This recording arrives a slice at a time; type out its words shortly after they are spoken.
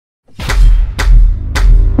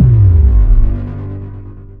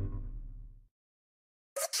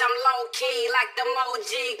low key like the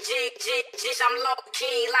Moji, I'm low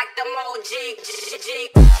key like the Moji,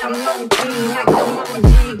 I'm low key like the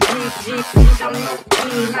Moji, I'm low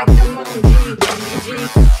key like the Moji,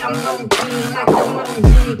 I'm low key like the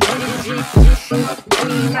Moji.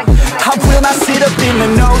 I will not sit up in the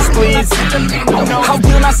nosebleeds. I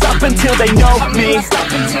will not stop until they know me.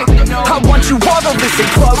 I want you all to listen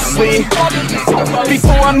closely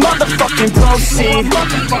before I motherfucking proceed.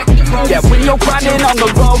 Yeah, when you're grinding on the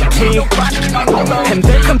low key and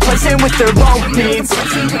they're complacent with their low needs,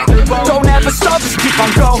 don't ever stop, just keep on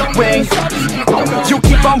going. You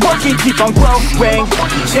keep on working, keep on growing.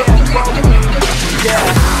 Yeah.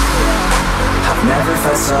 I've never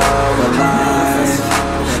felt so alive.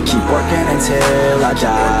 Keep working until I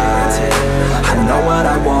die. I know what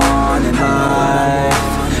I want in life,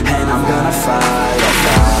 and I'm gonna fight, I'll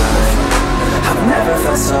fight. I've never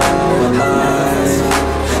felt so alive.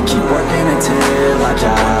 Keep working until I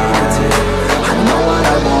die. I know what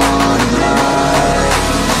I want in life,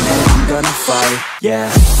 and I'm gonna fight,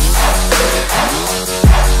 yeah.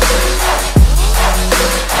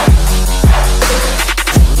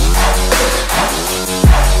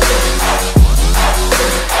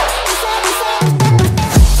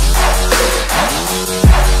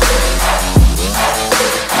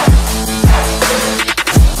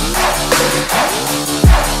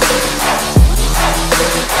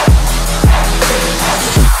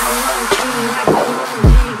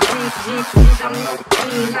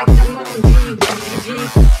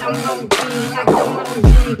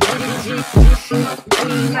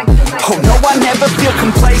 Oh no, I never feel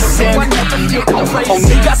complacent.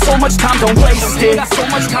 Only got so much time, don't waste it.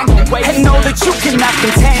 And know that you cannot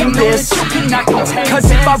contain this, cause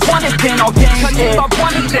if I want it, then I'll gain it.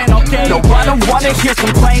 No, I don't wanna hear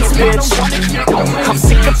complaints, bitch. I'm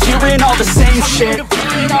sick of hearing all the same shit.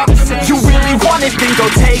 You really want it, then go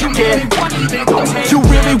take it. You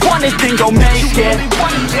really want it, then go make it.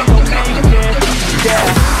 Yeah.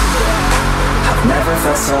 I've never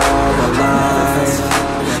felt so alive.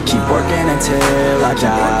 Keep working until I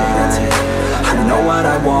die. I know what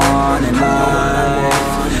I want in life,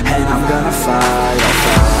 and I'm gonna fight, I'll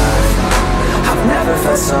fight. I've never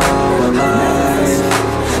felt so alive.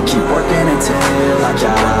 Keep working until I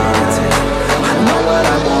die. I know what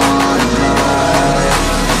I want in life,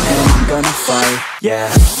 and I'm gonna fight, yeah.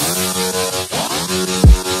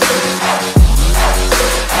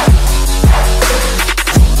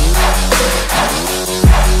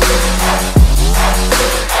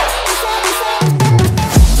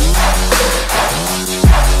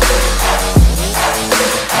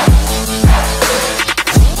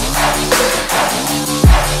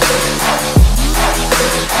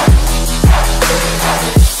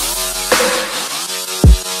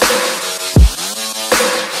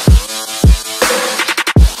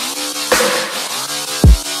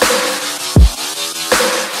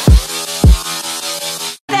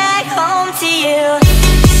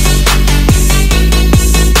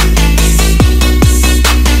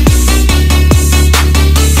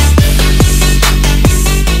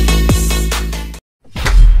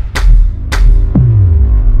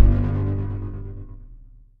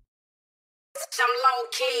 I'm low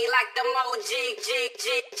key like the Moji,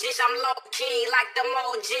 I'm low key like the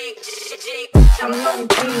Moji, I'm low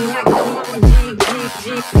key like the Moji,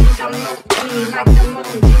 I'm low key like the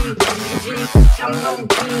Moji, I'm low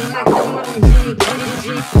key like the Moji.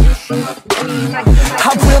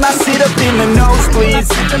 I will not sit up in the nosebleeds.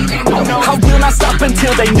 I will not stop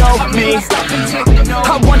until they know me.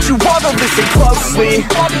 I want you all to listen closely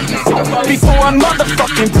before I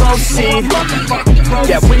motherfucking proceed.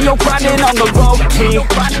 Yeah, when you're grinding on the low key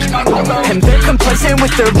and they're complacent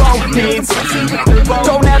with their low needs,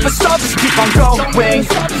 don't ever stop, just keep on going.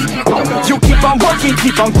 You keep on working,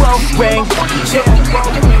 keep on growing.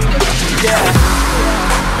 Yeah.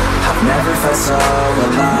 I've never felt so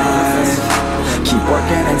alive. Keep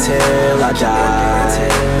working until I die.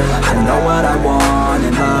 I know what I want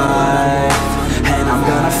in life, and I'm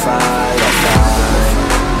gonna fight, I'll fight.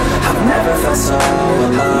 I've never felt so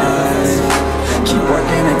alive. Keep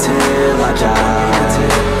working until I die.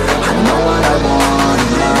 I know what I want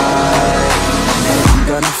in life, and I'm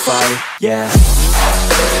gonna fight, yeah.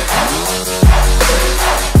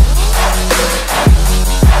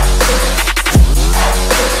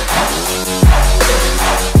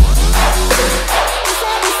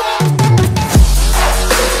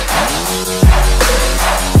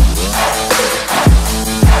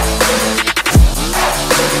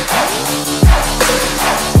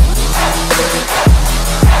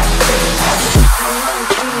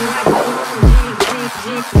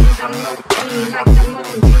 I'm low key like the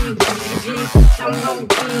Moji.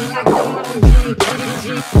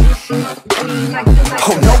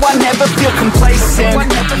 never feel complacent.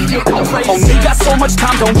 Only got so much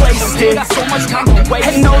time, don't waste it.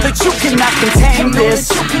 And know that you cannot contain this.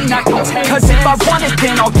 Cause if I want it,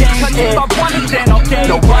 then I'll gain it.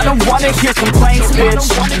 No, I don't wanna hear complaints, bitch.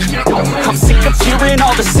 I'm sick of hearing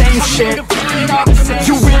all the same shit.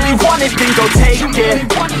 You really want it, then go take it.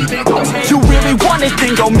 You really want it,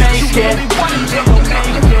 then go make it.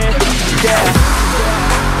 Yeah.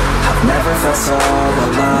 I've never felt so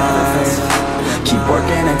alive. Keep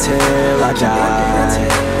working until I die.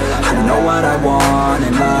 I know what I want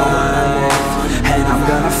in life, and I'm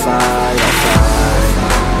gonna fight, I'll fight.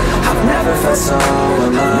 I've never felt so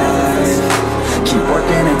alive. Keep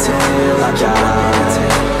working until I die.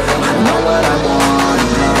 I know what I want in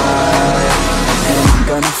life, and I'm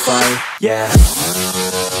gonna fight, yeah.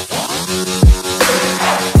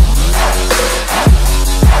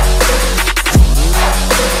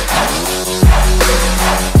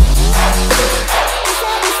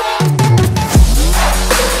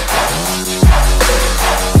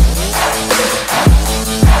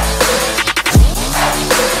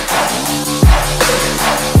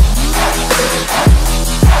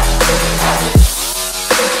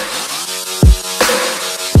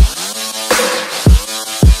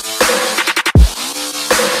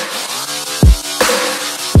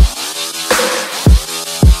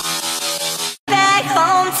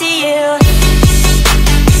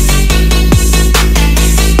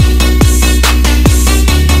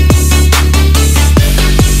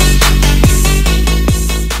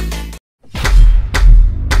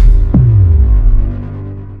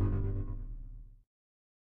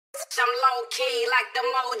 I'm low key like the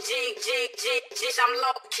emoji, I'm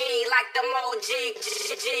low key like the emoji,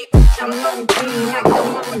 I'm low key like the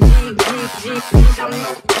emoji, I'm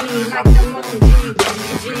low key like the emoji,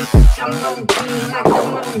 I'm low key like the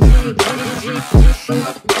emoji.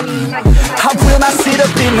 I will not sit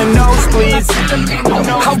up in the nosebleeds.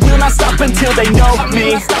 I will not stop until they know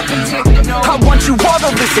me. I want you all to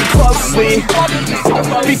listen closely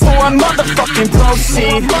before I motherfucking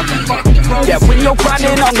proceed. Yeah, when you're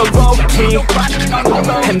grinding on the low key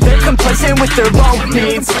and they're complacent with their low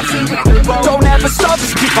needs, don't ever stop,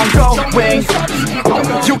 just keep on going.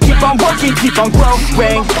 You keep on working, keep on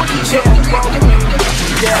growing.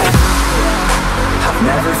 Yeah. I've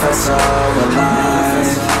never felt so alive.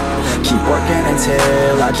 Keep working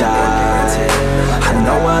until I die. I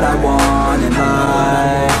know what I want in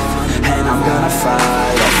life, and I'm gonna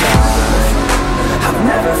fight, I'll fight. I've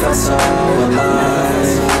never felt so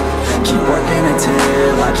alive. Keep working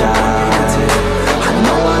until I die. I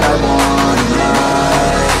know what I want in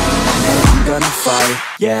life, and I'm gonna fight,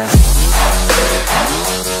 yeah.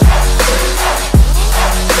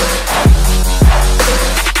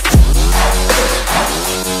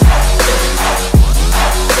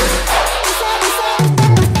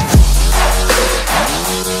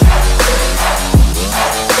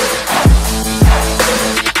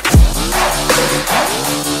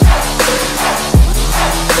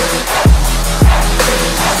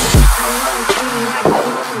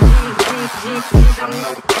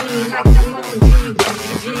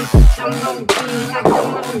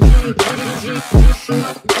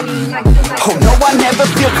 Oh no, I never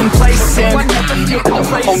feel complacent.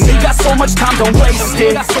 Only got so much time, don't waste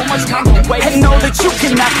it. And know that you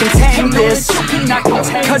cannot contain this.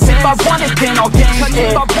 Cause if I want it, then I'll gain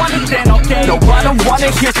it. No, I don't wanna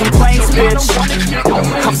hear complaints, bitch.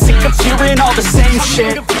 I'm sick of hearing all the same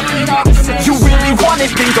shit. You really want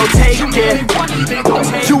it, then go take it.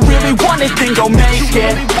 You really want it, then go make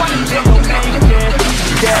it.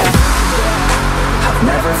 Yeah. I've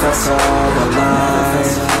never felt so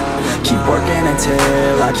alive. Keep working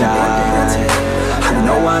until I die. I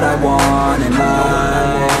know what I want in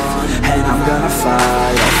life, and I'm gonna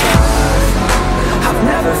fight, I'll fight. I've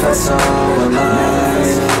never felt so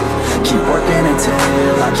alive. Keep working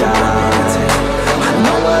until I die. I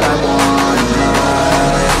know what I want in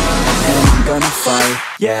life, and I'm gonna fight,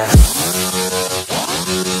 yeah.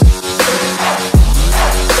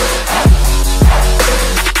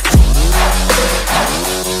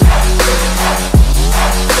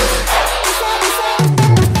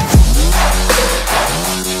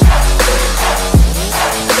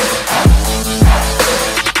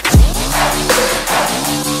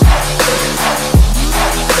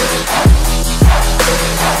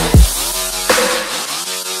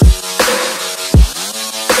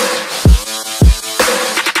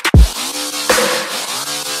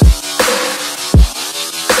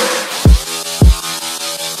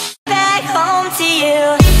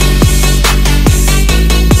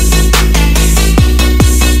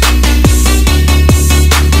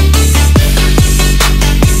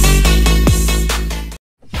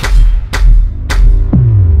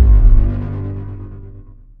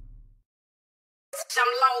 I'm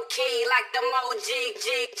low key like the emoji,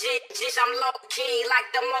 I'm low key like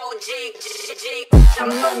the emoji, I'm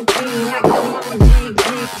low key like the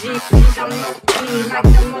emoji, I'm low key like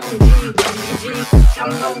the emoji,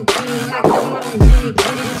 I'm low key like the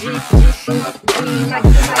emoji.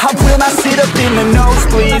 I will not sit up in the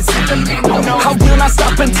nosebleeds. I will not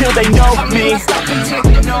stop until they know me.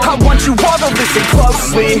 I want you all to listen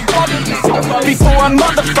closely before I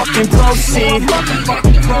motherfucking proceed.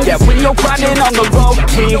 Yeah, when you're grinding on the low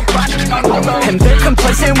key and they're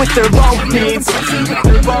complacent with their low needs,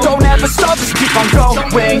 don't ever stop, just keep on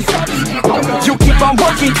going. You keep on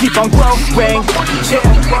working, keep on growing.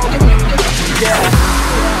 Yeah.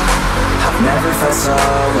 I've never felt so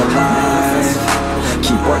alive.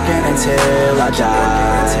 Keep working until I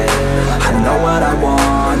die. I know what I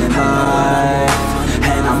want in life,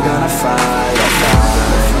 and I'm gonna fight or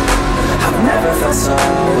flight. I've never felt so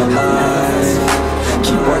alive.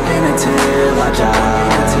 Keep working until I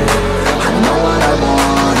die. I know what I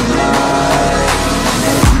want in life,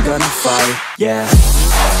 and I'm gonna fight, yeah.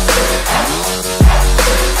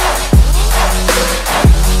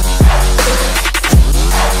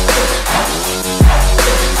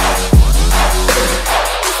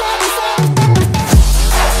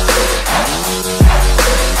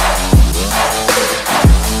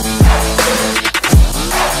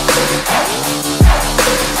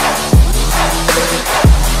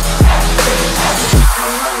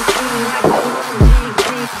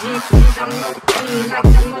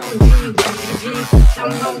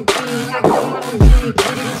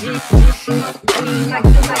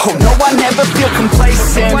 Oh no, I never feel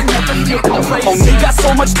complacent. Only got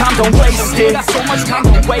so much time, don't waste it.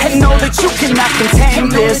 And know that you cannot contain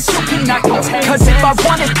this, cause if I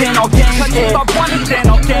want it, then I'll gain it.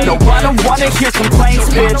 No, I don't wanna hear complaints,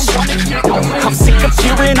 bitch. I'm sick of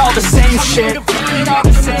hearing all the same shit.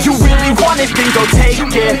 You really want it, then go take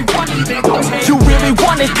it. You really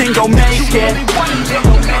want it, then go make it.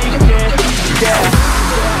 Yeah.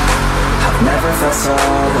 I've never felt so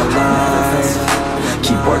alive.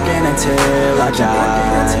 Keep working until I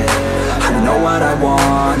die. I know what I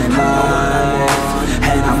want in life,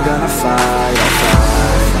 and I'm gonna fight or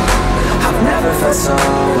flight. I've never felt so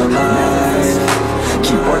alive.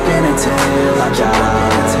 Keep working until I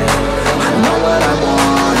die. I know what I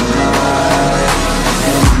want in life,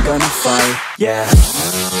 and I'm gonna fight, yeah.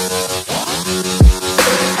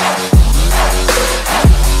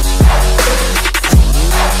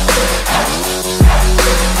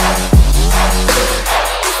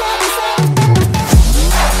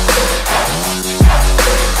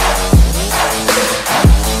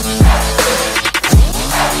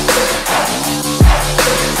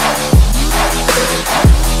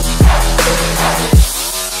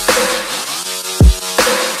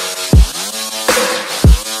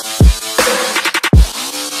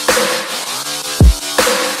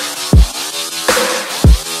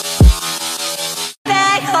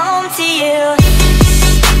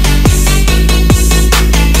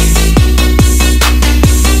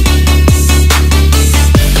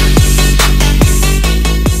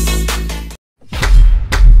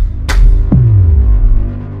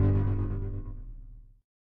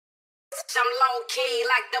 I'm low key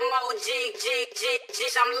like the emoji,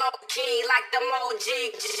 I'm low key like the emoji,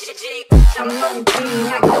 I'm low key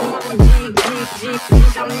like the emoji,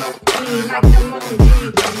 I'm low key like the emoji,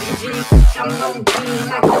 I'm low key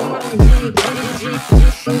like the emoji.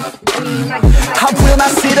 I will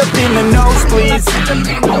not sit up in the nosebleeds.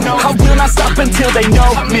 I will not stop until they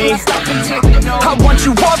know me. I want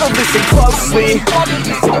you all to listen closely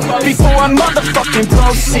before I motherfucking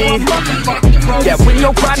proceed. Yeah, when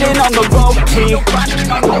you're grinding on the low key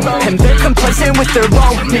and they're complacent with their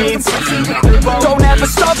low needs, don't ever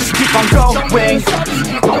stop, just keep on going.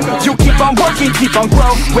 You keep on working, keep on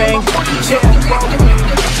growing.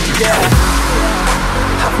 Yeah.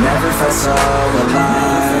 I've never felt so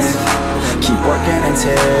alive. Keep working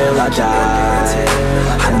until I die.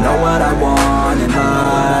 I know what I want in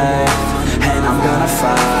life, and I'm gonna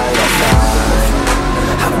fight or flight.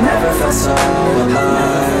 I've never felt so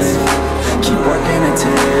alive. Keep working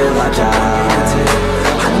until I die.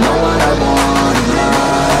 I know what I want in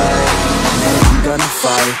life, and I'm gonna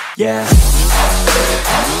fight, yeah.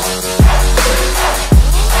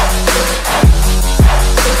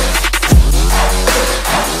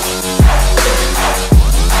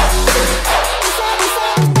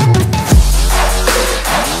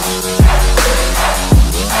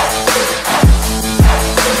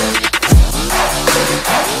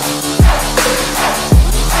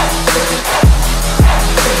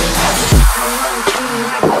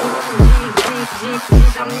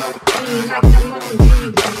 I'm low key like the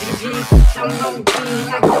emoji, I'm low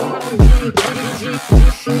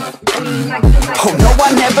Oh no,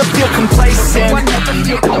 I never feel complacent.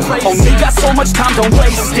 Only got so much time, don't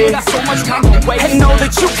waste it. And know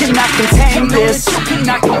that you cannot contain this.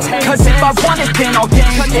 Cause if I want it, then I'll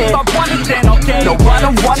gain it. No, I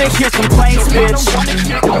don't wanna hear complaints, bitch.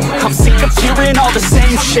 I'm sick of hearing all the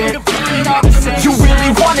same shit. You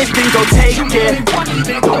really want it, then go take it.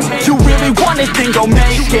 You really want it, then go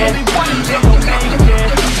make it.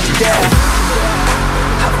 Yeah.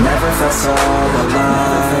 I've never felt so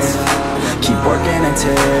alive. Keep working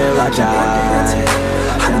until I die.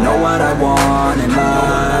 I know what I want in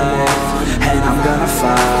life, and I'm gonna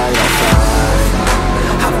fight, I'll fight.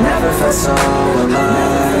 I've never felt so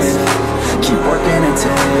alive. Keep working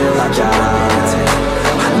until I die.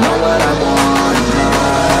 I know what I want in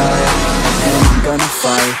life, and I'm gonna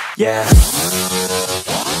fight, yeah.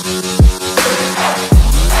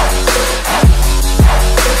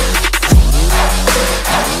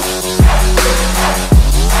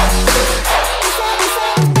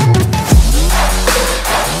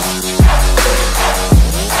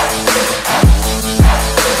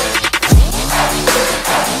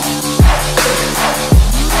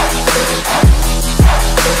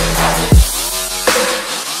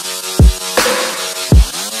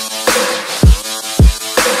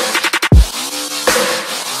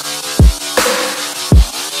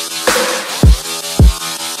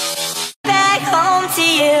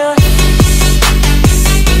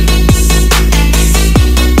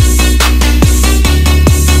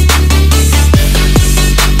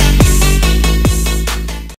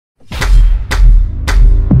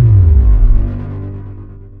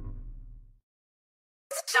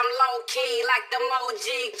 I'm low key like the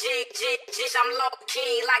emoji, I'm low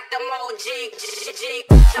key like the emoji,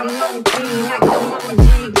 I'm low key like the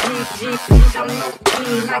emoji, I'm low key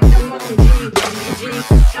like the emoji,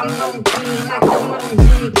 I'm low key like the emoji.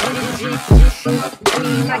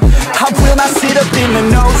 I will not sit up in the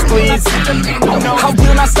nosebleeds. I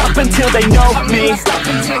will not stop until they know me.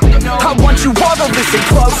 I want you all to listen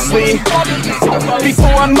closely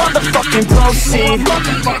before I motherfucking proceed.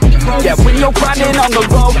 Yeah, when you're grinding on the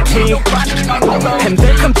low key and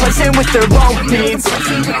they're complacent with their low needs,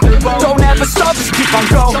 don't ever stop, just keep on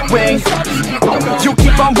going. You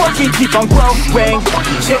keep on working, keep on growing.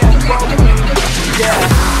 Yeah.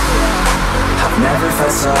 I've never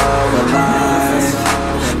felt so alive.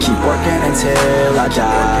 Keep working until I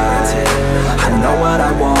die. I know what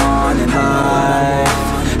I want in life,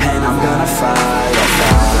 and I'm gonna fight, I'll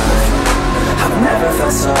fight. I've never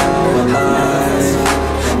felt so alive.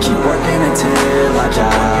 Keep working until I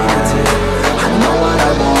die. I know what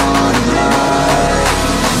I want in life,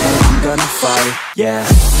 and I'm gonna fight, yeah.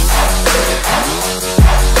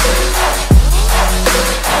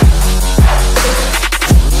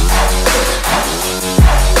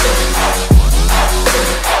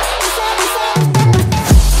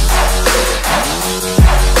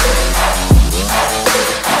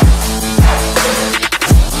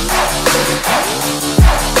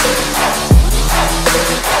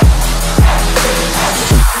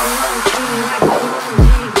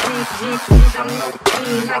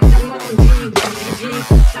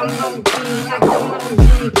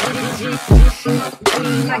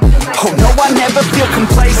 Oh no, I never feel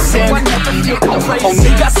complacent. Only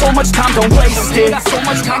got so much time, don't waste it.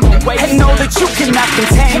 And know that you cannot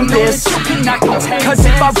contain this. Cause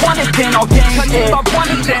if I want it, then I'll gain it.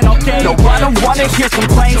 No, I don't wanna hear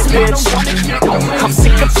complaints, bitch. I'm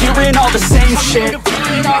sick of hearing all the same shit.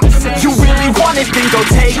 You really want it, then go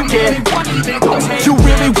take it. You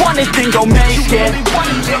really want it, then go make it.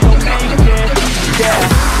 Yeah.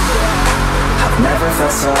 I've never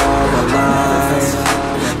felt so alive.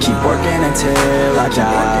 Keep working until I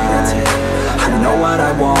die. I know what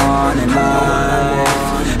I want in life,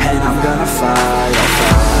 and I'm gonna fight, I'll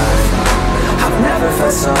fight. I've never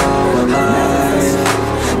felt so alive.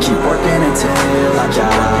 Keep working until I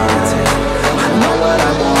die. I know what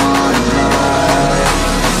I want in life,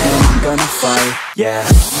 and I'm gonna fight, yeah.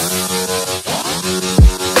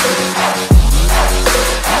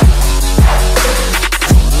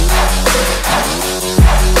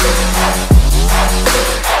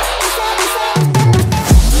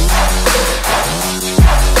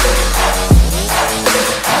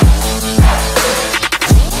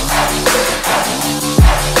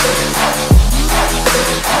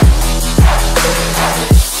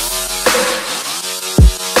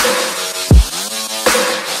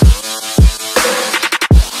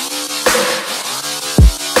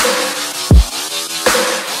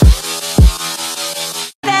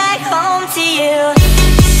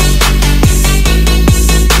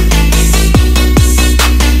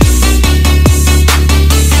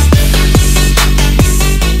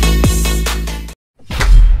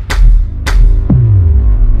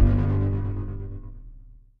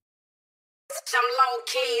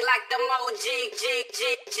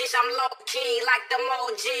 low key like the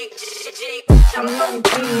Moji. I'm low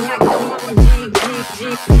key like the Moji.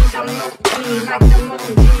 I'm low key like the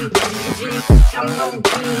Moji. I'm low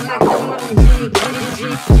key like the Moji.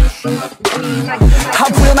 I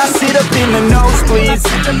will not sit up in the nosebleeds.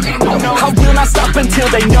 I will not stop until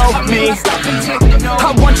they know me.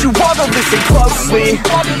 I want you all to listen closely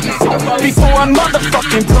before I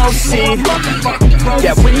motherfucking proceed.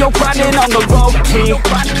 Yeah, when you're grinding on the low key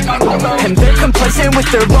and they're complacent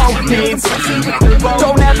with their low needs,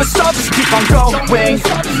 don't ever stop, just keep on going.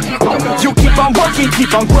 You keep on working,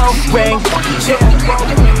 keep on growing.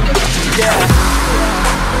 Yeah.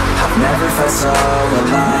 I've never felt so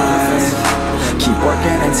alive. Keep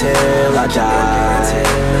working until I die.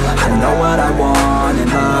 I know what I want in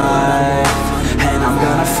life, and I'm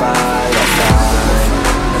gonna fight, I'll fight.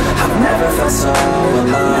 I've never felt so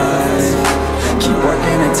alive. Keep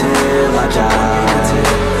working until I die.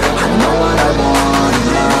 I know what I want in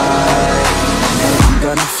life, and I'm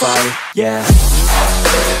gonna fight, yeah.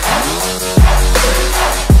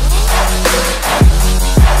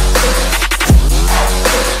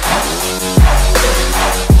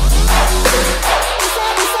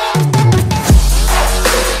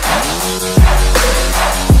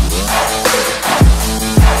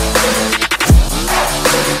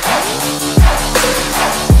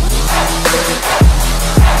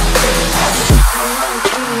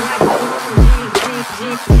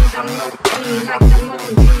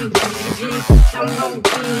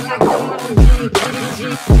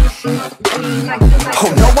 Oh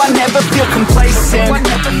no, I never feel complacent.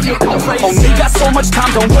 Only got so much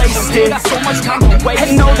time, don't waste it.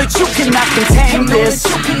 And know that you cannot contain this,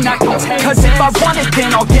 cause if I want it,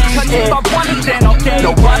 then I'll gain it.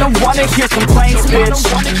 No, I don't wanna hear complaints, bitch.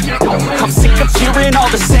 I'm sick of hearing all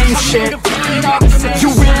the same shit. You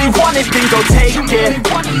really want it, then go take it.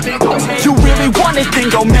 You really want it, then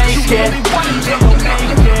go make it.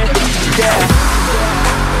 Yeah.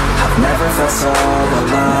 I've never felt so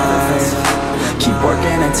alive. Keep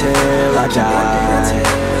working until I die.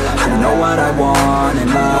 I know what I want in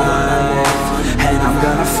life, and I'm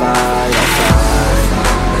gonna fight, I'll fight.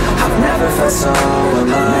 I've never felt so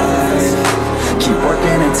alive. Keep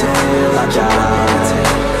working until I die.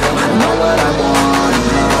 I know what I want in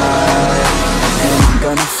life, and I'm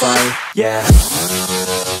gonna fight, yeah.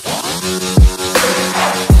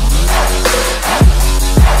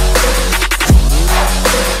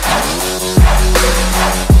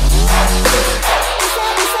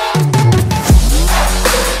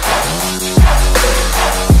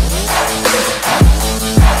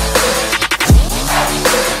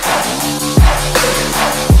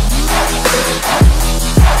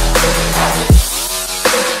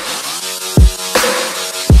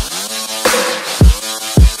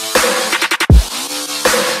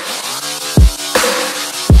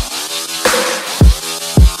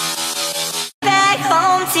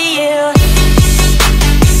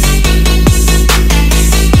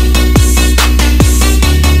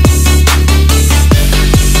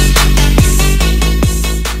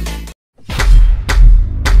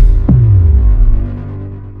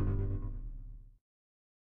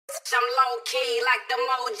 I'm low key like the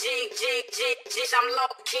Moji. I'm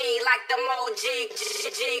low key like the Moji.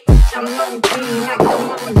 I'm low key like the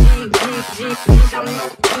Moji. I'm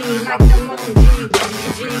low key like the Moji.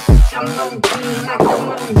 I'm low key like the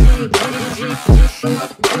Moji.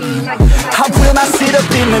 I will not sit up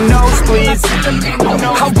in the nosebleeds.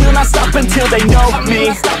 I will not stop until they know me.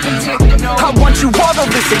 I want you all to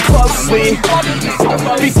listen closely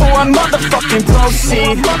before I motherfucking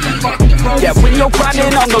proceed. Yeah, when you're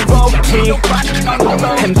grinding on the low key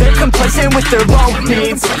and they're complacent with their low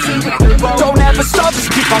needs, don't ever stop,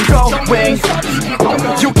 just keep on going.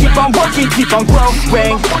 You keep on working, keep on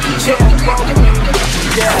growing.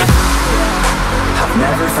 Yeah. I've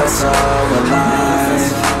never felt so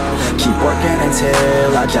alive. Keep working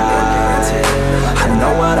until I die. I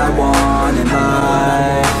know what I want in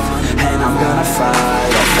life, and I'm gonna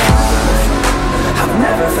fight, I'll fight. I've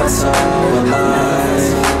never felt so alive.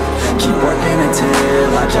 Keep working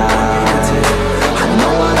until I die. I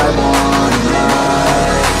know what I want in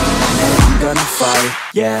life, and I'm gonna fight,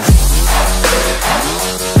 yeah.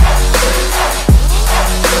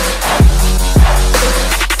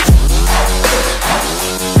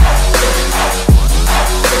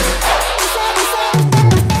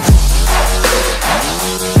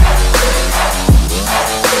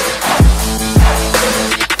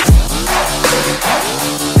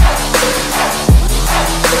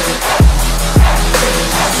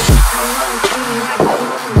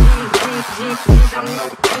 I'm low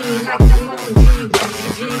key like the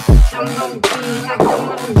Moji.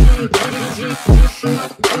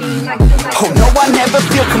 never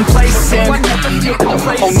feel complacent.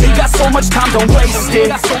 Only got so much time, don't waste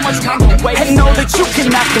it. And know that you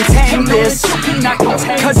cannot contain this.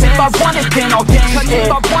 Cause if I want it, then I'll gain it.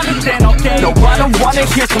 No, I don't wanna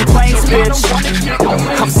hear complaints, bitch.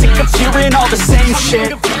 I'm sick of hearing all the same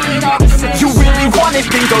shit. You really want it,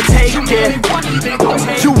 then go take it.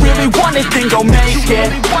 You really want it, then go make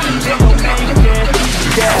it.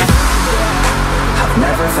 I've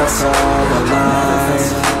never felt so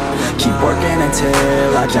alive. Keep working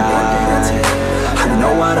until I die. I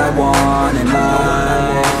know what I want in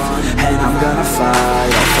life, and I'm gonna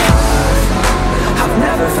fight, I'll fight. I've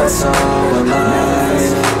never felt so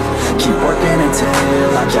alive. Keep working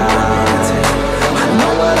until I die. I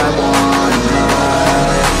know what I want in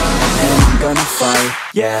life, and I'm gonna fight,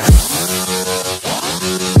 yeah.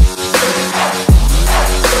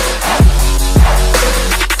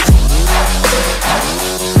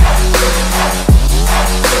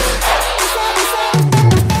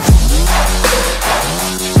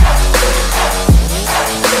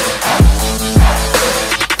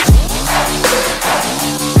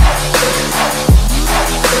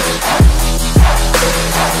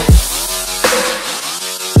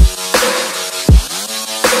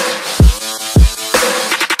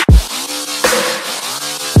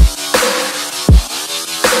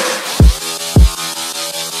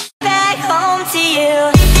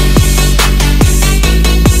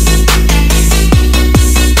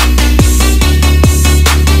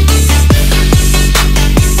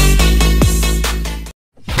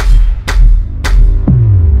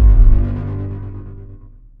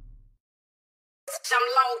 I'm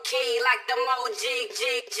low key like the emoji,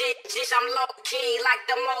 I'm low key like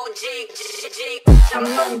the emoji, I'm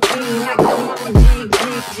low key like the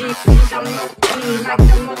emoji, I'm low key like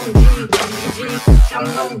the emoji, I'm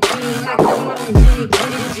low key like the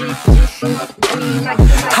emoji.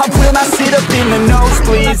 I will not sit up in the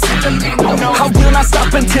nosebleeds. I will not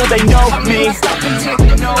stop until they know me.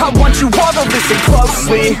 I want you all to listen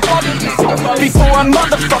closely before I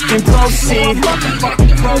motherfucking proceed.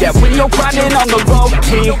 Yeah, when you're grinding on the low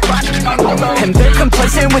key and they're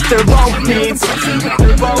complacent with their own needs,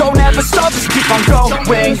 don't ever stop, just keep on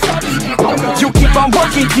going. You keep on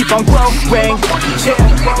working, keep on growing.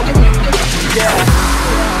 Yeah.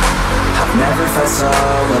 I've never felt so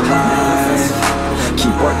alive.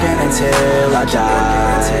 Keep working until I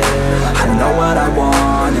die. I know what I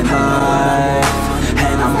want in life,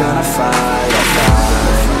 and I'm gonna fight, I'll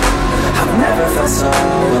fight. I've never felt so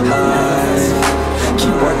alive.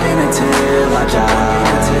 Keep working until I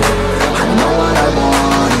die. I know what I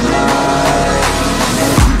want in life,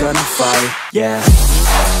 and I'm gonna fight, yeah.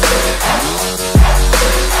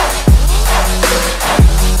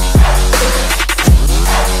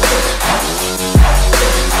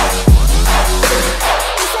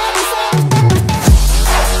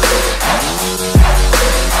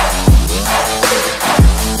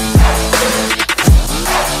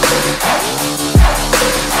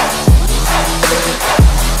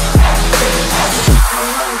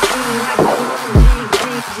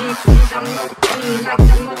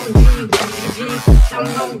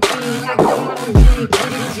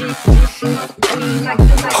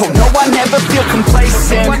 Oh no, I never feel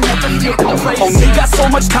complacent. Only got so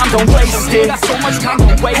much time, don't waste it.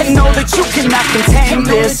 And know that you cannot contain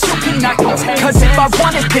this. Cause if I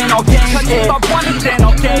want it, then I'll gain it.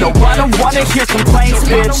 No, I don't wanna hear complaints,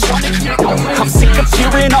 bitch. I'm sick of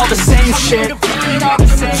hearing all the same shit.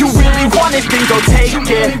 You really want it, then go take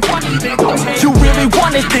it. You really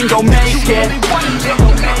want it, then go make it.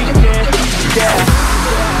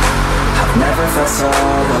 I've never felt so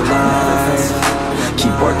alive.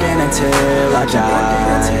 Keep working until I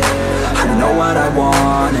die. I know what I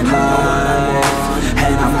want in life,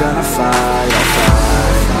 and I'm gonna fight, I'll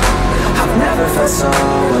fight. I've never felt so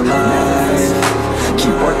alive.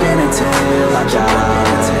 Keep working until I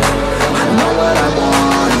die. I know what I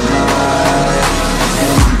want in life,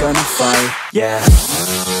 and I'm gonna fight, yeah.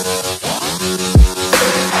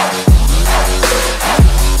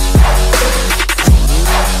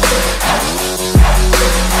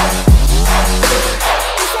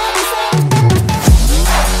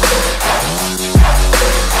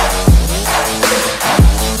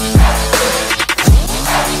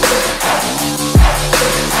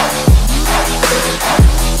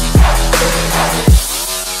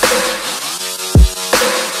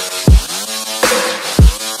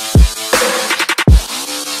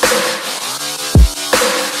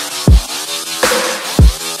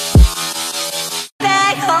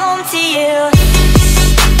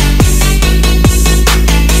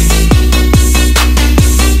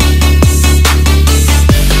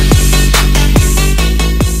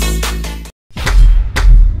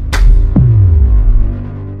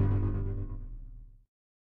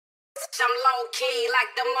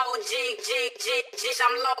 like the moji,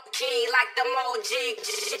 I'm low key like the moji,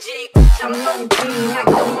 I'm low key like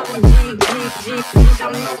the moji,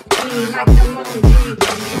 I'm low key like the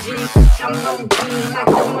moji, I'm low key like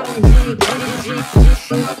the moji.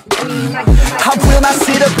 I will not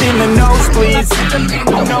sit up in the nosebleeds.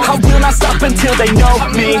 I will not stop until they know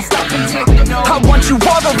me. I want you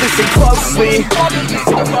all to listen closely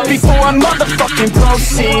before I motherfucking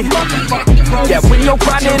proceed. Yeah, when you're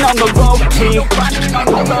grinding on the low key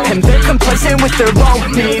and they're complacent with their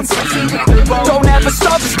own needs, don't ever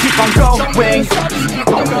stop, just keep on going.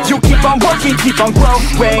 You keep on working, keep on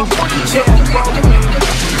growing.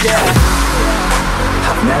 Yeah.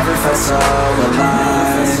 I've never felt so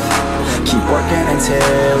alive. Keep working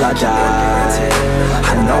until I die.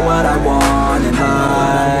 I know what I want in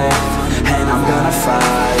life, and I'm gonna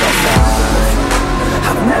fight, I'll fight.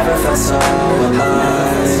 I've never felt so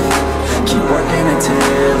alive. Keep working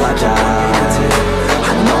until I die.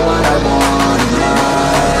 I know what I want in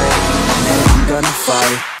life, and I'm gonna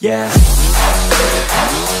fight, yeah.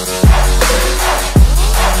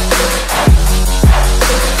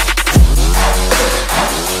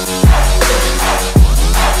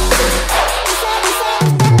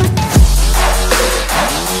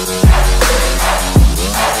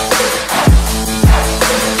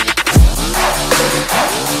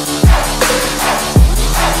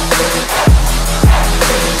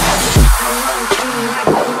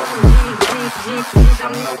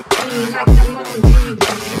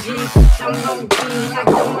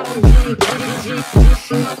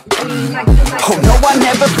 Oh no, I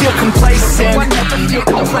never feel complacent.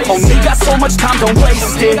 Only got so much time, don't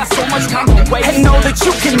waste it. And know that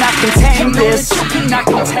you cannot contain this,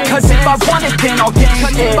 cause if I want it, then I'll gain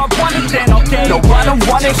it. No, I don't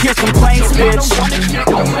wanna hear complaints, bitch.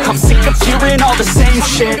 I'm sick of hearing all the same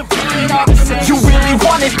shit. You really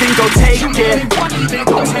want it, then go take it.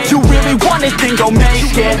 You really want it, then go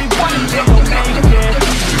make it.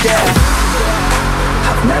 Yeah.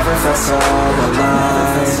 I've never felt so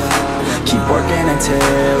alive. Keep working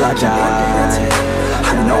until I die.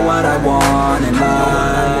 I know what I want in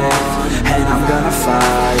life, and I'm gonna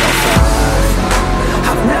fight, I'll fight.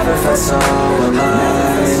 I've never felt so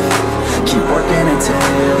alive. Keep working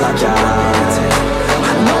until I die.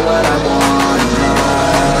 I know what I want in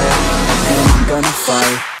life, and I'm gonna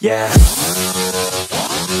fight, yeah.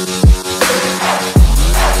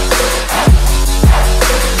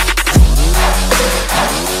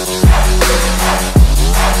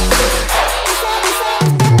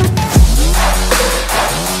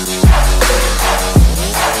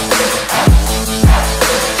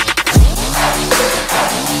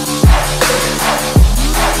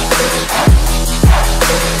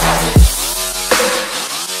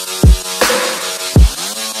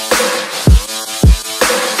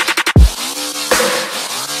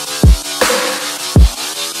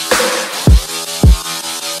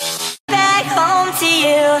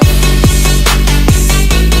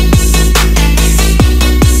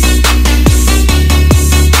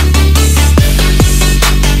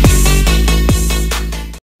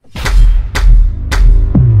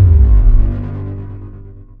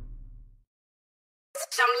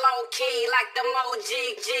 I'm low key like the moji,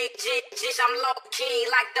 I'm low key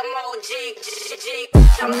like the moji,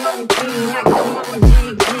 I'm low key like the moji,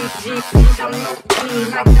 I'm low key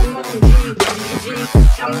like the moji,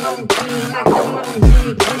 I'm low key like the moji.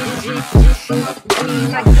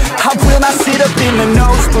 I will not sit up in the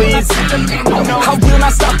nosebleeds. I will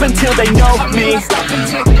not stop until they know me.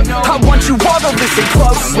 I want you all to listen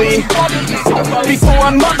closely before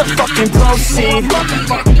I motherfucking proceed.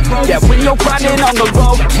 Yeah, when you're grinding on the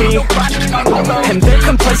low key and they're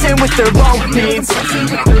complacent with their own needs,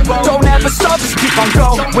 don't ever stop, just keep on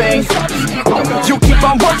going. You keep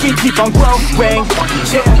on working, keep on growing.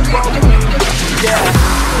 Yeah.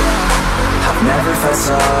 I've never felt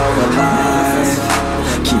so alive.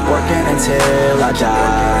 Keep working until I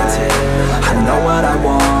die. I know what I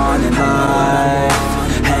want in life,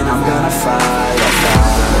 and I'm gonna fight, I'll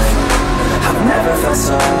fight. I've never felt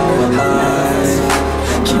so alive.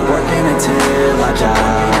 Keep working until I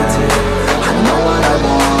die. I know what I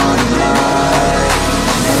want in life,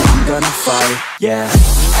 and I'm gonna fight, yeah.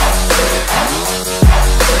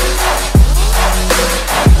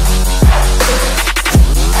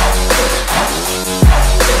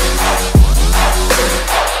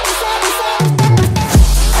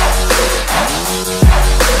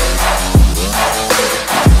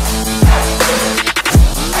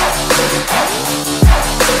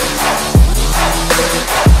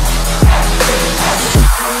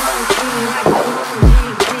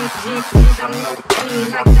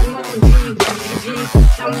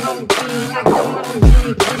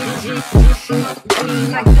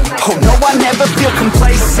 Oh no, I never feel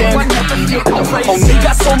complacent. Only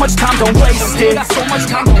got so much time, don't waste it.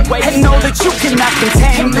 And know that you cannot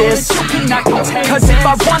contain this. Cause if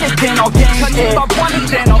I want it, then I'll gain it.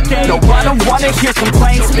 No, I don't wanna hear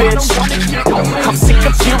complaints, bitch. I'm sick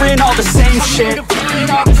of hearing all the same shit.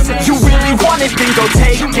 You really want it, then go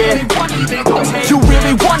take it. You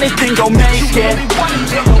really want it, then go make it.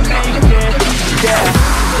 Yeah.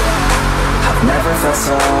 I've never felt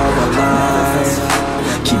so alive.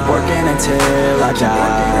 Keep working until I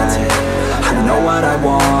die. I know what I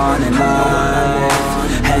want in life,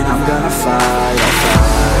 and I'm gonna fight, I'll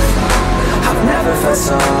fight. I've never felt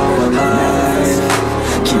so alive.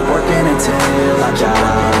 Keep working until I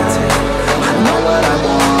die. I know what I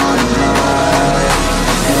want in life,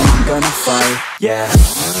 and I'm gonna fight, yeah.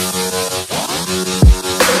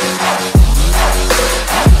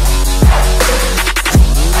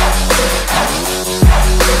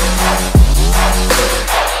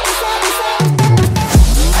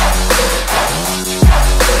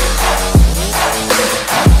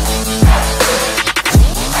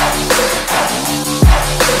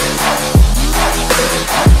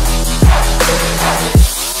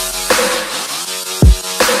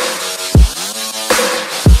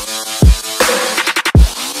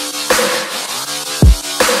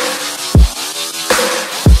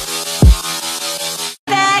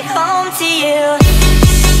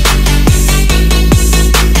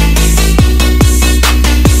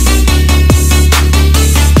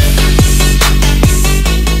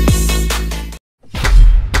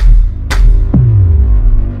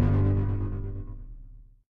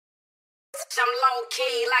 I'm low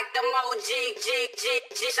key like the emoji,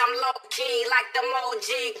 I'm low key like the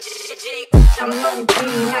emoji, I'm low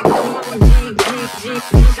key like the emoji,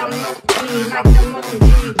 I'm low key like the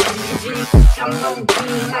emoji, I'm low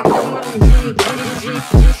key like the emoji.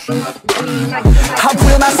 I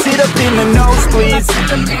will not sit up in the nosebleeds.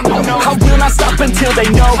 I will not stop until they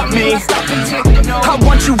know me. I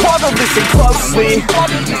want you all to listen closely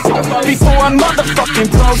before I motherfucking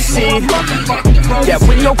proceed. Yeah,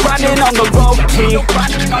 when you're grinding on the low key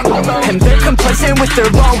and they're complacent with their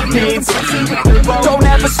low needs, don't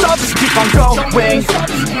ever stop, just keep on going.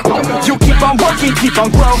 You keep on working, keep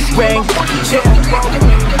on growing.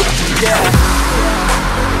 Yeah.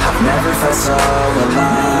 I've never felt so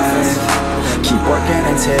alive. Keep working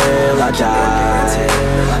until I die.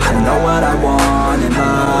 I know what I want in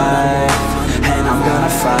life, and I'm gonna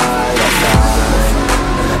fight, I'll fight.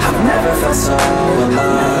 I've never felt so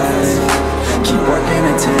alive. Keep working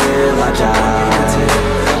until I die.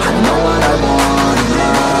 I know what I want in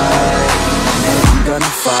life, and I'm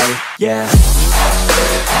gonna fight, yeah.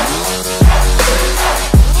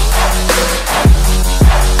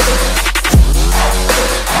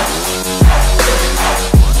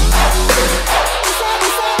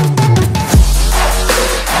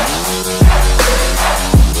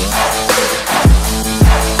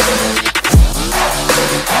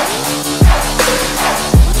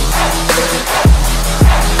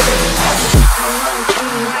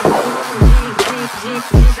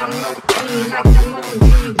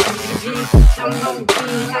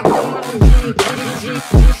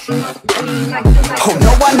 Oh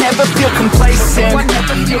no, I never feel complacent.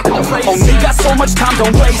 Only got so much time,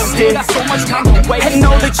 don't waste it. And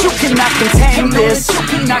know that you cannot contain this.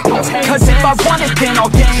 Cause if I want it, then I'll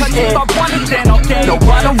gain it. No,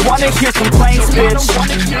 I don't wanna hear complaints, bitch.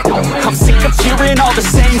 I'm sick of hearing all the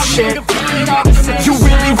same shit. You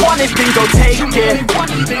really want it, then go take it.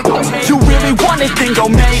 You really want it, then go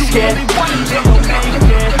make it.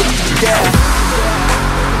 Yeah.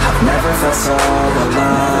 I've never felt so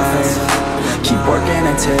alive. Keep working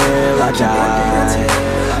until I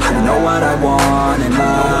die. I know what I want in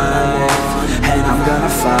life, and I'm gonna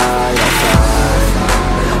fight, I'll fight.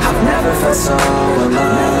 I've never felt so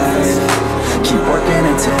alive. Keep working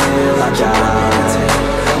until I die.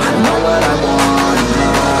 I know what I want in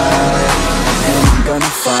life, and I'm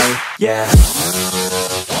gonna fight, yeah.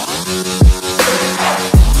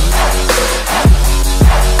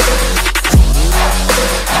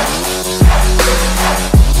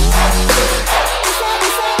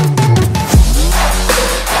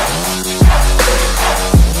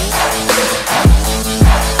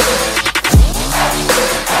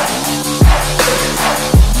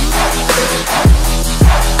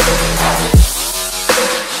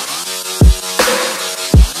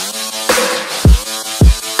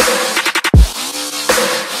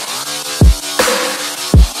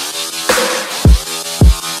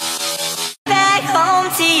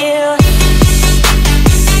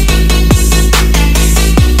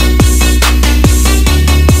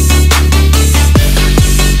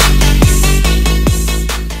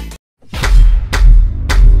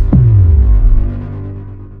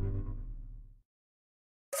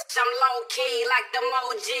 key like the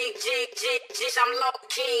emoji. I'm low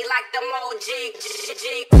key like the emoji.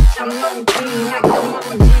 I'm low key like the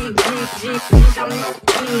emoji. I'm low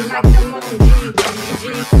key like the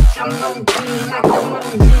emoji. I'm low key like the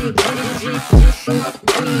emoji.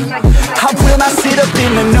 I will not sit up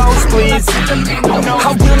in the nosebleeds.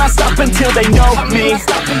 I will not stop until they know me.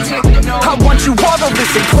 I want you all to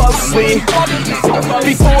listen closely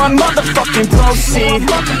before I motherfucking proceed.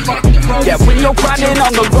 Yeah, when you're grinding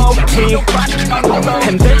on the low key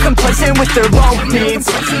and they're complacent with their low needs,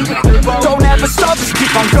 don't ever stop, just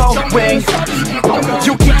keep on going.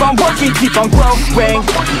 You keep on working, keep on growing.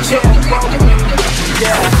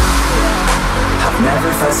 Yeah. I've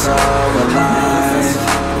never felt so alive.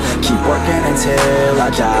 Keep working until I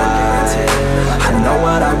die. I know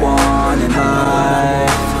what I want in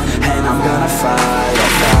life, and I'm gonna fight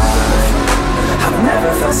or flight. I've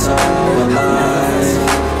never felt so alive.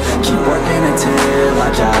 Keep working until I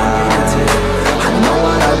die. I know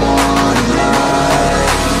what I want in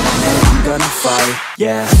life, and I'm gonna fight,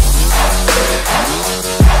 yeah.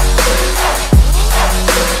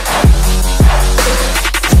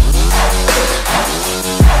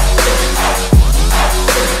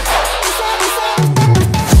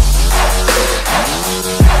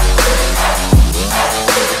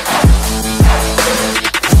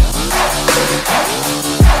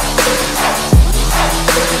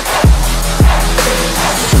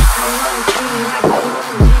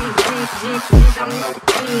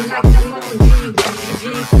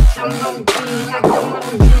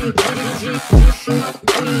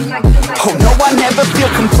 Oh no, I never feel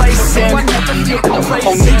complacent.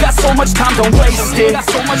 Only got so much time, don't waste it.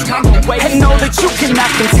 And know that you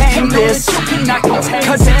cannot contain this,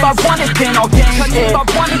 cause if I want it, then I'll gain it.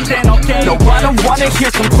 No, I don't wanna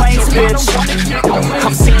hear complaints, bitch.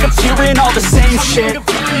 I'm sick of hearing all the same shit.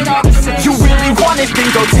 You really want it, then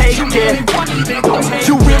go take it.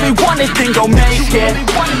 You really want it, then go make it.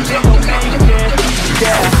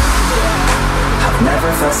 Yeah. I've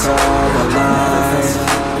never felt so alive.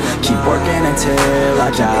 Keep working until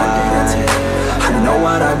I die. I know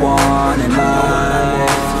what I want in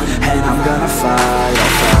life, and I'm gonna fight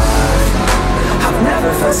or flight. I've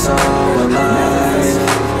never felt so alive.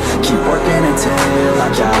 Keep working until I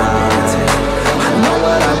die. I know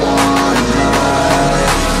what I want in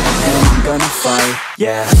life, and I'm gonna fight,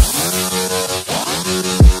 yeah.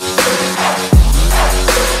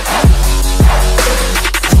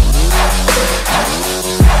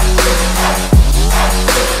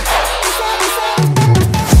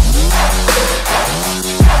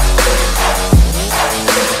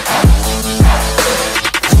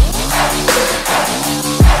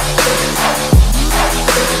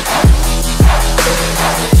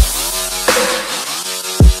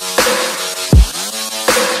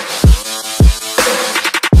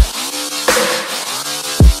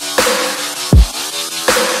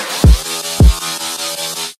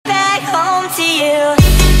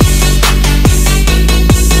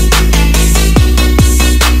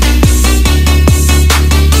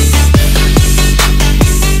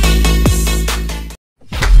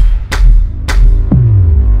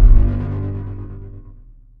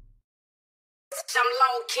 I'm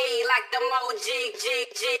low key like the emoji.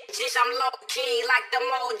 I'm low key like the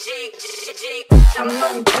emoji. I'm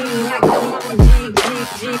low key like the emoji.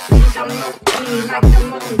 I'm low key like the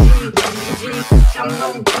emoji. I'm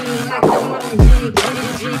low key like the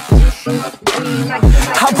emoji.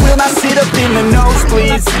 I will not sit up in the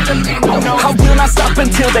nosebleeds. I will not stop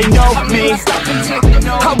until they know me.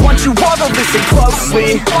 I want you all to listen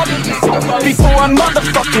closely before I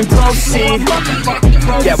motherfucking proceed.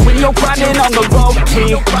 Yeah, when you're grinding on the low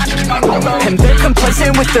key and they're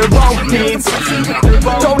complacent with their low needs,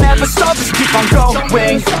 don't ever stop, just keep on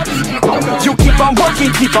going. You keep on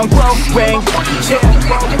working, keep on growing.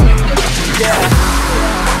 Yeah.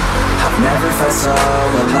 I've never felt so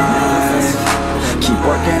alive. Keep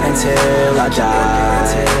working until I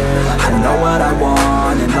die. I know what I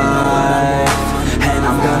want in life, and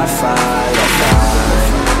I'm gonna fight or flight.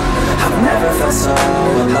 I've never felt so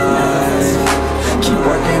alive. Keep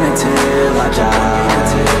working until I die.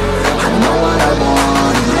 I know what I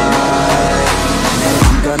want in life, and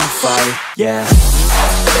I'm gonna fight, yeah.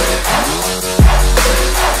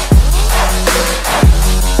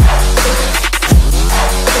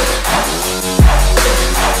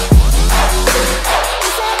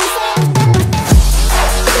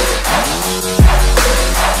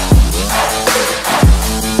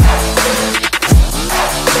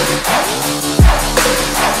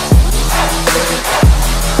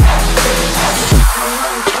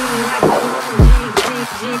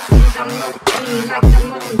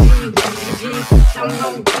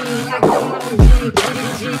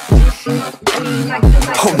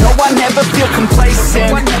 Oh no, I never feel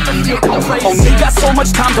complacent. Only got so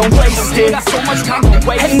much time, don't waste it.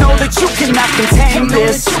 And know that you cannot contain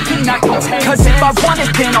this. Cause if I want it,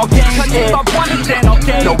 then I'll gain it.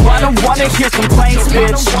 No, I don't wanna hear complaints,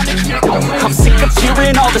 bitch. I'm sick of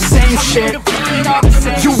hearing all the same shit.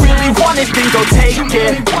 You really want it, then go take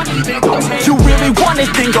it. You really want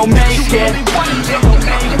it, then go make it.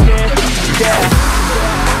 Yeah.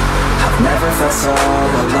 I've never felt so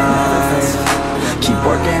alive. Keep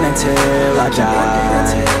working until I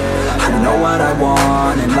die. I know what I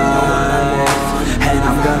want in life, and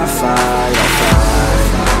I'm gonna fight, I'll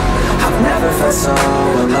fight. I've never felt so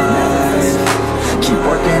alive. Keep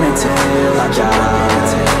working until I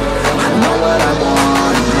die. I know what I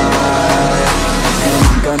want in life, and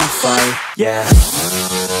I'm gonna fight, yeah.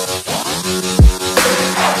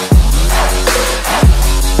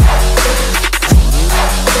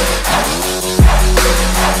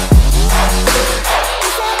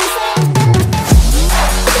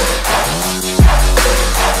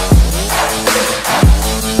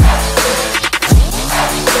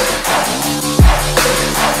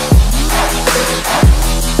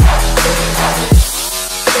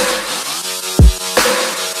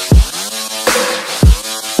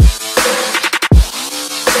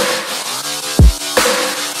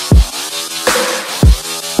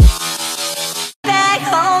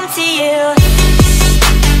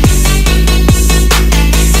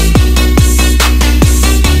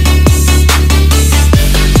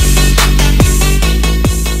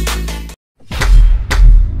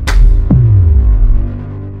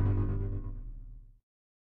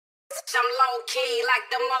 I'm low key like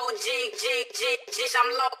the emoji, I'm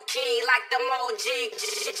low key like the emoji,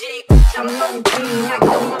 I'm low key like the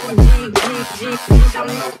emoji, I'm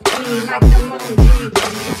low key like the emoji,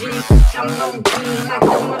 I'm low key like the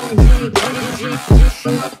emoji.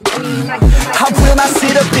 I will not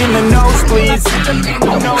sit up in the nosebleeds.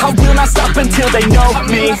 I will not stop until they know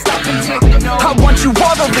me. I want you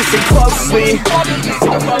all to listen closely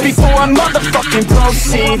before I motherfucking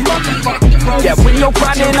proceed. Yeah, when you're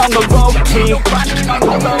grinding on the low key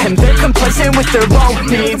and they're complacent with their low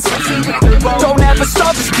needs, don't ever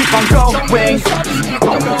stop, just keep on going.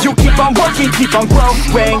 You keep on working, keep on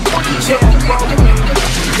growing.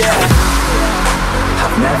 Yeah.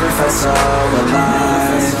 I've never felt so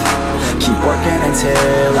alive. Keep working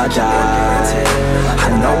until I die. I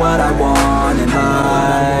know what I want in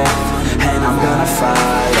life, and I'm gonna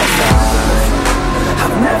fight, I'll fight.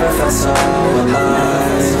 I've never felt so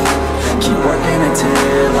alive. Keep working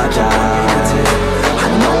until I die. I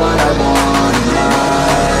know what I want in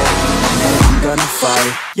life, and I'm gonna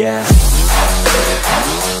fight, yeah.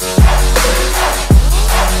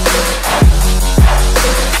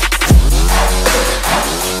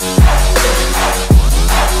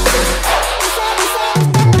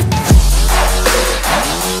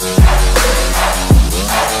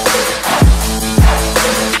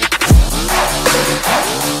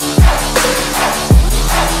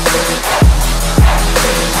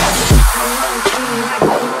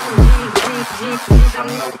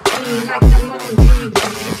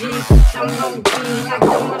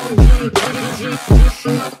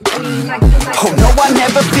 Oh no, I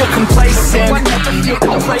never feel complacent.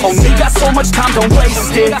 Only got so much time, don't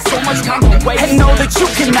waste it. And know that you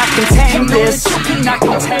cannot contain this.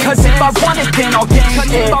 Cause if I want it, then I'll gain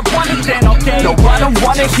it. No, I don't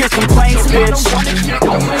wanna hear complaints, bitch.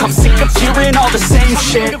 I'm sick of hearing all the same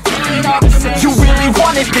shit. You really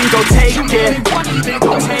want it, then go take it.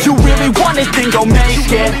 You really want it, then go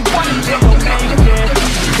make it.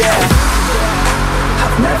 Yeah.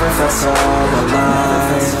 I've never felt so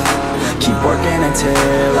alive. Keep working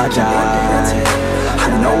until I die. I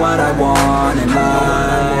know what I want in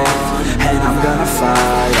life, and I'm gonna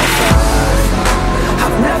fight, I'll fight.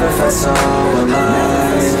 I've never felt so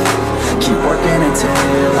alive. Keep working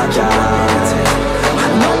until I die. I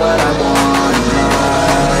know what I want in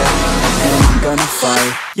life, and I'm gonna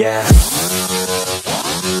fight, yeah.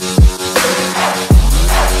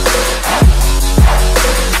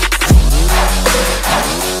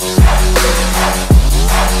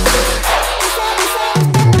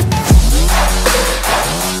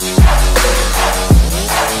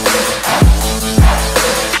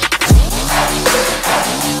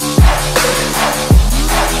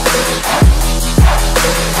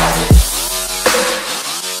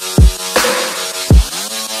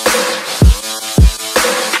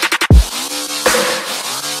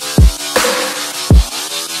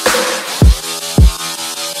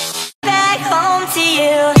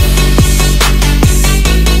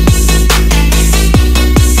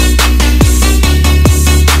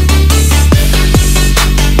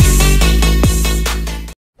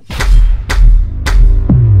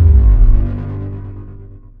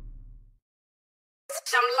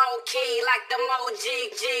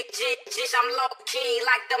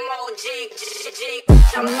 like the Moji.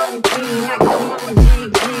 I'm low key like the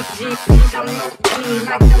Moji. I'm low key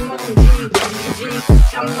like the Moji.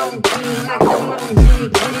 I'm low key like the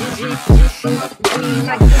Moji.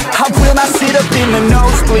 I will not sit up in the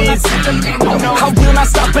nosebleeds. I will not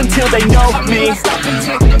stop until they know me.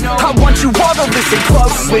 I want you all to listen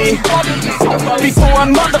closely before I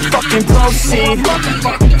motherfucking proceed.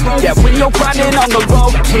 Yeah, when you're grinding on the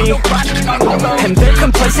low key and they're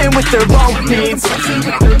complacent with their low needs,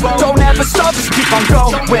 don't ever stop, just keep on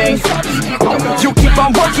going. You keep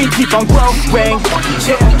on working, keep on growing.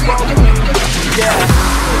 Yeah.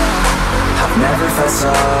 I've never felt so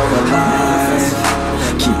alive.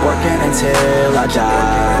 Keep working until I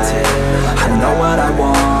die. I know what I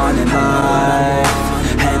want in life,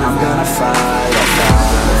 and I'm gonna fight, I'll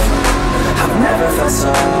fight. I've never felt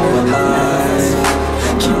so alive.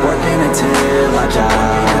 Keep working until I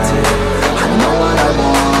die. I know what I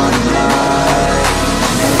want in life,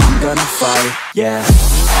 and I'm gonna fight, yeah.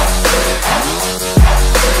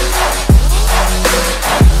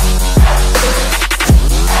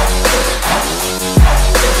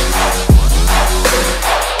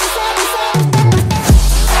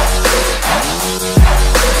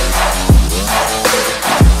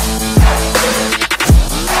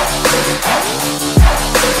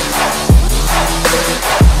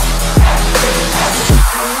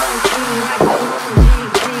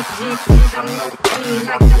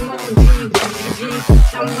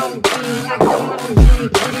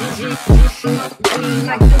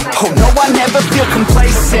 Oh no, I never feel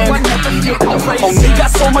complacent. Only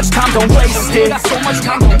got so much time, don't waste it.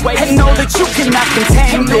 And know that you cannot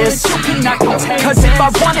contain this, cause if I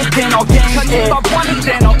want it, then I'll gain it.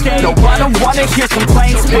 No, I don't wanna hear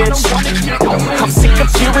complaints, bitch. I'm sick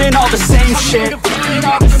of hearing all the same shit.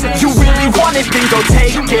 You really want it, then go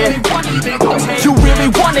take it. You really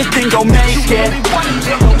want it, then go make it.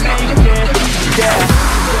 Yeah.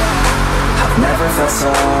 I've never felt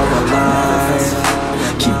so alive.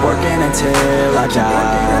 Keep working until I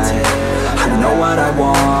die. I know what I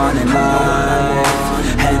want in life,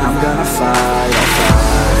 and I'm gonna fight, I'll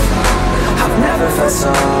fight. I've never felt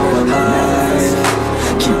so alive.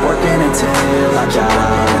 Keep working until I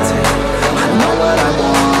die. I know what I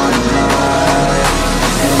want in life,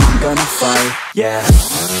 and I'm gonna fight, yeah.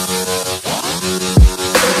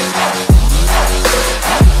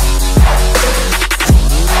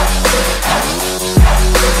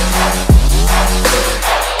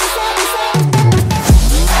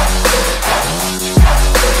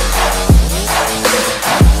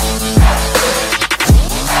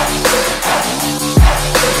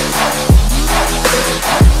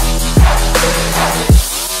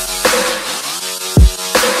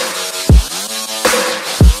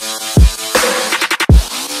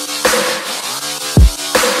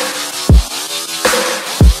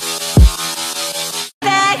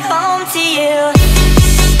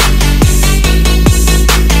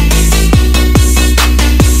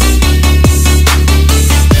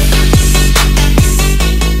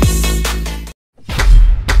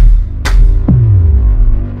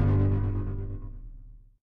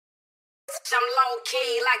 I'm low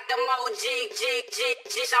key like the Moji.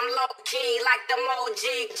 I'm low key like the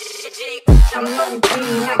Moji. I'm low key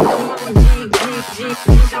like the Moji.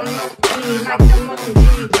 I'm low key like the Moji.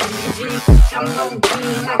 I'm low key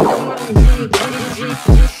like the Moji.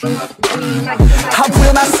 I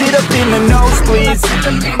will not sit up in the nosebleeds.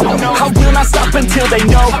 I will not stop until they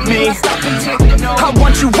know me. I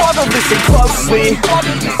want you all to listen closely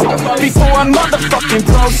before I motherfucking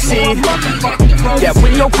proceed. Yeah,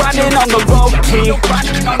 when you're grinding on the low key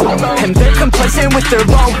and they're complacent with their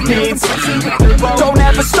low needs, don't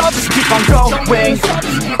ever stop, just keep on going.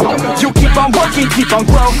 You keep on working, keep on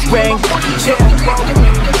growing.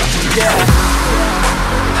 Yeah.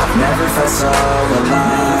 I've never felt so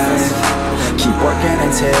alive. Keep working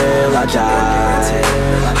until I die.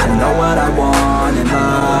 I know what I want in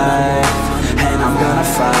life, and I'm gonna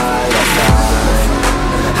fight, I'll fight.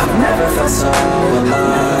 I've never felt so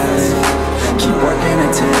alive. Keep working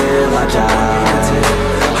until I die.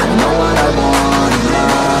 I know what I want in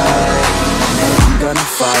life, and I'm gonna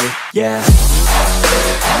fight, yeah.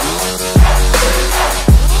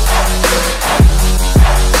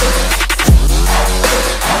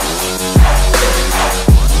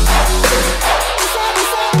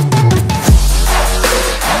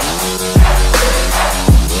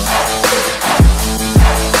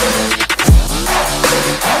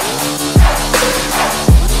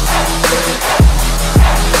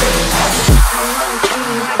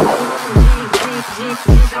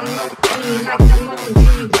 I'm low key like the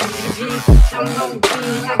Moji.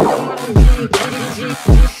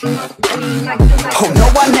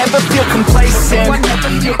 feel complacent.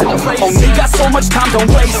 Only got so much time, don't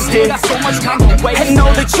waste it. And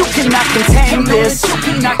know that you cannot contain this.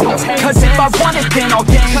 Cause if I want it, then I'll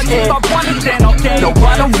gain it. No,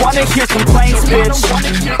 I don't wanna hear complaints, bitch.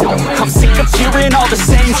 I'm sick of hearing all the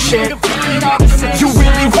same shit. You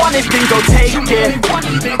really want it, then go take it.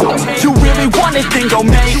 You really want it, then go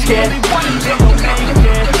make it.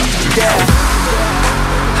 Yeah.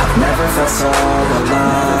 I've never felt so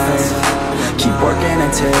alive. Keep working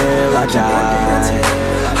until I die.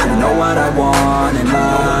 I know what I want in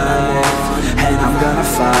life, and I'm gonna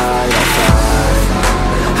fight, I'll fight.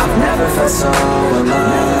 I've never felt so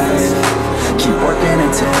alive. Keep working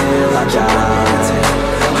until I die.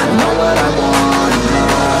 I know what I want in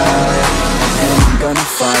life, and I'm gonna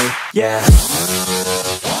fight, yeah.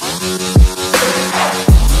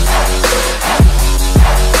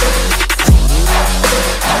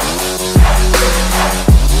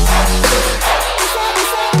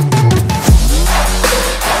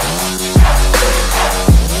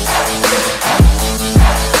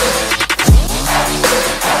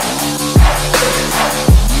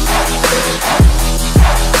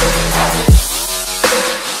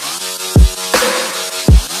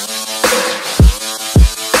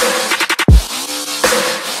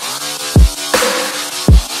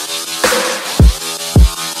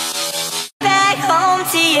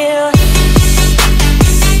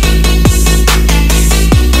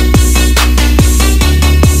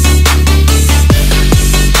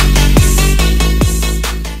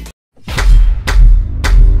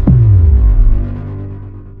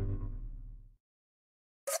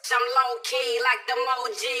 I'm low key like the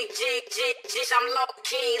emoji, I'm low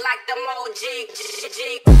key like the emoji,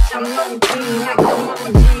 I'm low key like the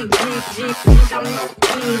emoji, I'm low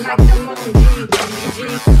key like the emoji,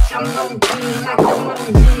 I'm low key like the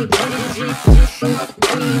emoji.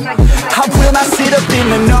 I will not sit up in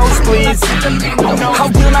the nosebleeds. I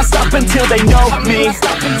will not stop until they know me.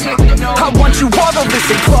 I want you all to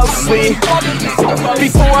listen closely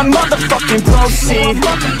before I motherfucking proceed.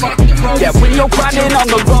 Yeah, when you're grinding on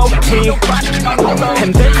the low key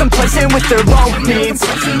and they're complacent with their low needs,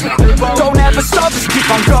 don't ever stop, just keep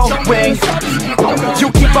on going.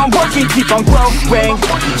 You keep on working, keep on growing.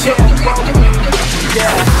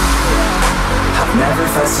 Yeah. I've never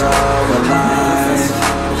felt so alive.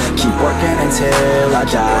 Keep working until I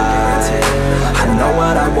die. I know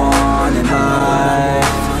what I want in life,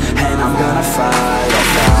 and I'm gonna fight, I'll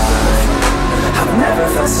fight. I've never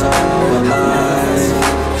felt so alive.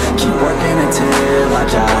 Keep working until I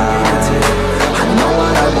die. I know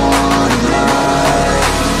what I want in life,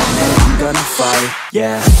 and I'm gonna fight,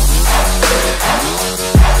 yeah.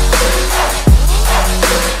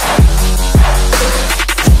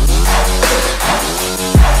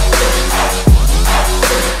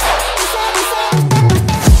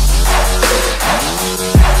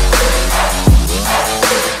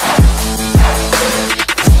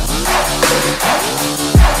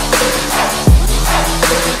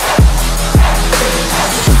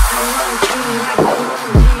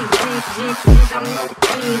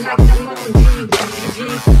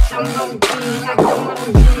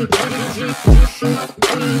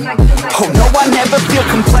 Oh no, I never feel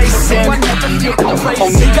complacent.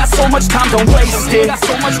 Only got so much time, don't waste it.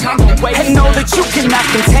 And know that you cannot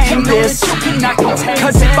contain this.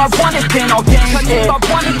 Cause if I want it, then I'll gain it.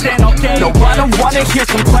 No, I don't wanna hear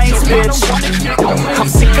complaints, bitch. I'm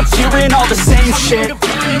sick of hearing all the same shit.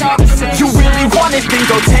 You really want it, then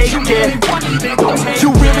go take it.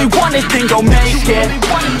 You really want it, then go make it.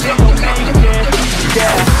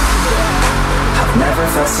 Yeah. I've never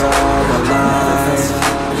felt so alive.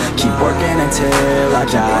 Keep working until I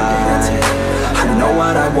die.